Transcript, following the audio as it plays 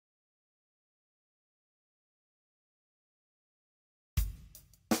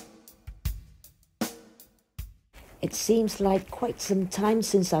It seems like quite some time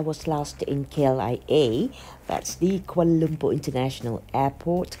since I was last in KLIA, that's the Kuala Lumpur International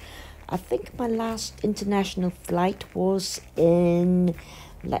Airport. I think my last international flight was in,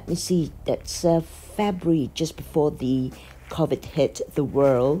 let me see, that's February, just before the COVID hit the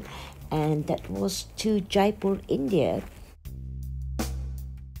world, and that was to Jaipur, India.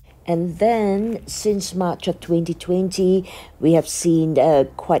 And then, since March of 2020, we have seen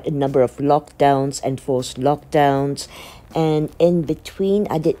quite a number of lockdowns, enforced lockdowns. And in between,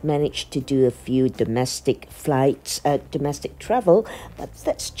 I did manage to do a few domestic flights, domestic travel, but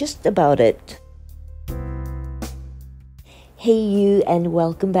that's just about it. Hey you, and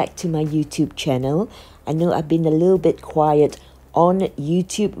welcome back to my YouTube channel. I know I've been a little bit quiet on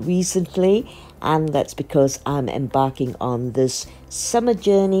YouTube recently, and that's because I'm embarking on this summer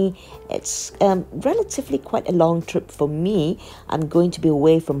journey. It's relatively quite a long trip for me. I'm going to be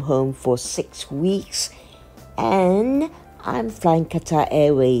away from home for 6 weeks, and I'm flying Qatar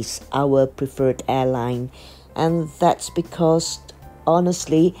Airways, our preferred airline, and that's because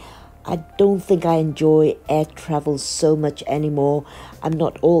honestly I don't think I enjoy air travel so much anymore. I'm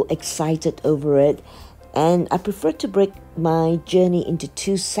not all excited over it, and I prefer to break my journey into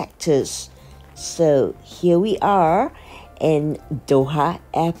 2 sectors. So here we are in Doha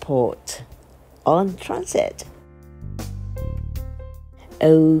Airport on transit.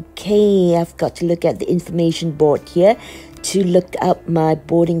 Okay, I've got to look at the information board here to look up my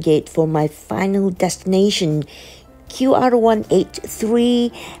boarding gate for my final destination,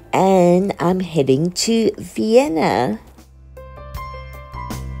 QR183, and I'm heading to Vienna.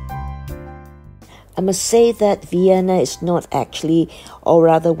 I must say that Vienna is not actually, or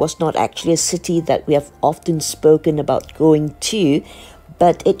rather was not actually, a city that we have often spoken about going to,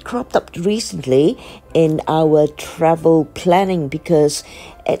 but it cropped up recently in our travel planning because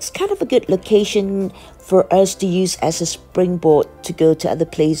it's kind of a good location for us to use as a springboard to go to other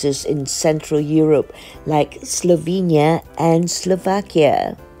places in Central Europe like Slovenia and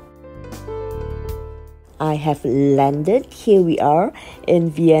Slovakia. I have landed. Here we are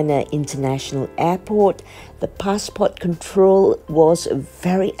in Vienna International Airport. The passport control was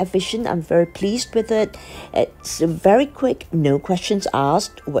very efficient. I'm very pleased with it. It's very quick, no questions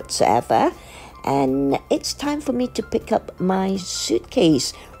asked whatsoever. And it's time for me to pick up my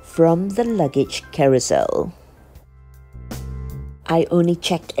suitcase from the luggage carousel. I only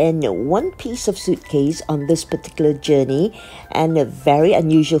checked in 1 piece of suitcase on this particular journey, and very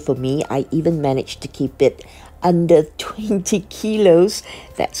unusual for me, I even managed to keep it under 20 kilos.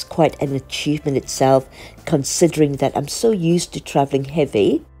 That's quite an achievement itself, considering that I'm so used to traveling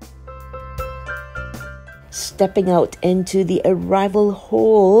heavy. Stepping out into the arrival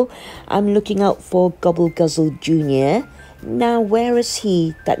hall, I'm looking out for Gobble Guzzle Jr. Now, where is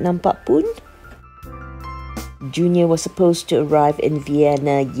he? Tak nampak pun? Junior was supposed to arrive in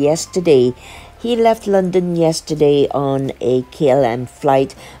Vienna yesterday. He left London yesterday on a KLM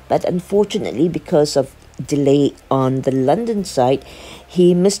flight, but unfortunately, because of delay on the London side,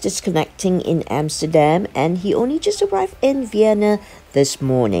 he missed his connecting in Amsterdam, and he only just arrived in Vienna this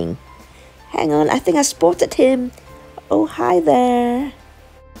morning. Hang on, I think I spotted him. Oh, hi there.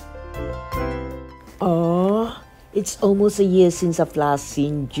 Oh, it's almost a year since I've last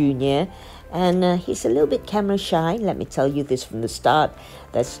seen Junior. And he's a little bit camera shy. Let me tell you this from the start.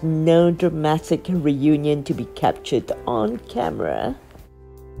 There's no dramatic reunion to be captured on camera.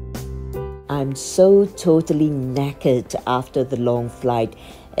 I'm so totally knackered after the long flight.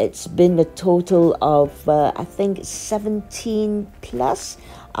 It's been a total of, I think, 17 plus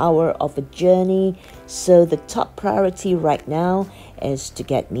hour of a journey. So the top priority right now is to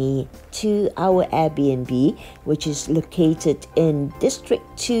get me to our Airbnb, which is located in District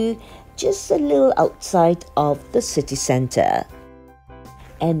 2, just a little outside of the city center.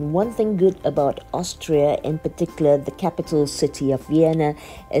 And one thing good about Austria, in particular the capital city of Vienna,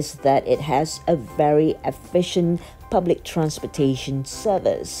 is that it has a very efficient public transportation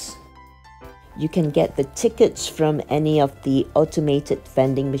service. You can get the tickets from any of the automated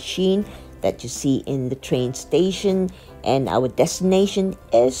vending machine that you see in the train station, and our destination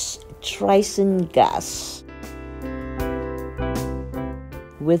is Gas.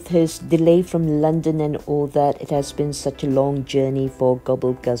 With his delay from London and all that, it has been such a long journey for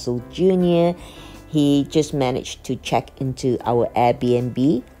Gobble Guzzle Jr. He just managed to check into our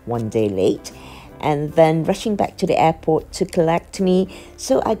Airbnb 1 day late, and then rushing back to the airport to collect me.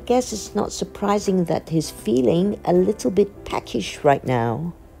 So I guess it's not surprising that he's feeling a little bit peckish right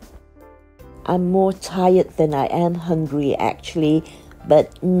now. I'm more tired than I am hungry actually.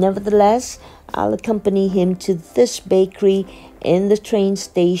 But nevertheless, I'll accompany him to this bakery in the train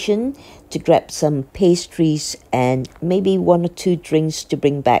station to grab some pastries and maybe one or two drinks to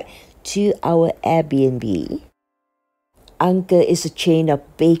bring back to our Airbnb. Anker is a chain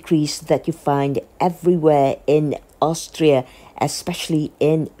of bakeries that you find everywhere in Austria, especially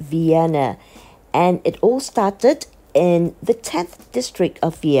in Vienna. And it all started in the 10th district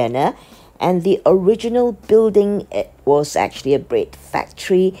of Vienna, and the original building, it was actually a bread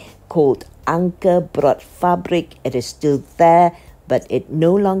factory called Anker Fabrik. It is still there, but it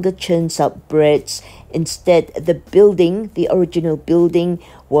no longer churns out breads. Instead, the building, the original building,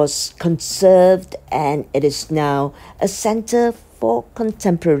 was conserved, and it is now a center for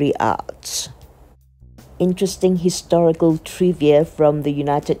contemporary art. Interesting historical trivia from the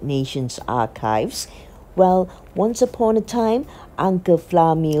United Nations archives. Well, once upon a time, Anker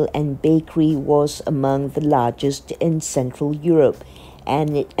Flour Mill and Bakery was among the largest in Central Europe,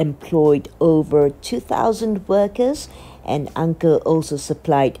 and it employed over 2,000 workers, and Anker also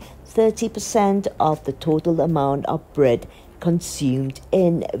supplied 30% of the total amount of bread consumed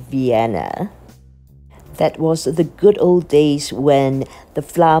in Vienna. That was the good old days when the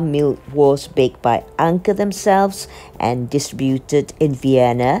flour mill was baked by Anker themselves and distributed in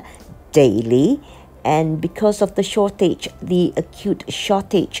Vienna daily. And because of the acute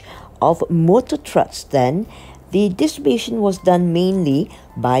shortage of motor trucks then, the distribution was done mainly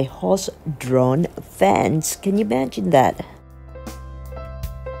by horse-drawn vans. Can you imagine that?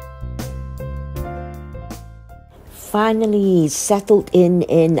 Finally settled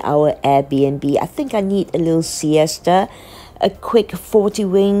in our Airbnb. I think I need a little siesta, a quick 40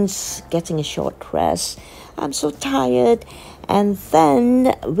 wings, getting a short rest. I'm so tired. And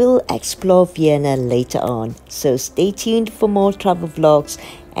then we'll explore Vienna later on. So stay tuned for more travel vlogs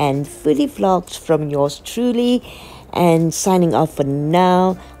and foodie vlogs from yours truly. And signing off for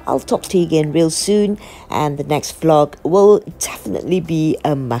now. I'll talk to you again real soon. And the next vlog will definitely be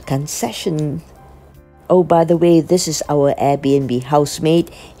a makan session. Oh, by the way, this is our Airbnb housemate.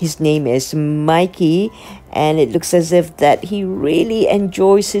 His name is Mikey, and it looks as if that he really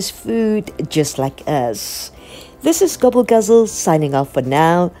enjoys his food just like us. This is Gobble Guzzle signing off for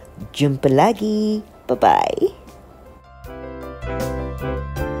now. Jumpa lagi. Bye-bye.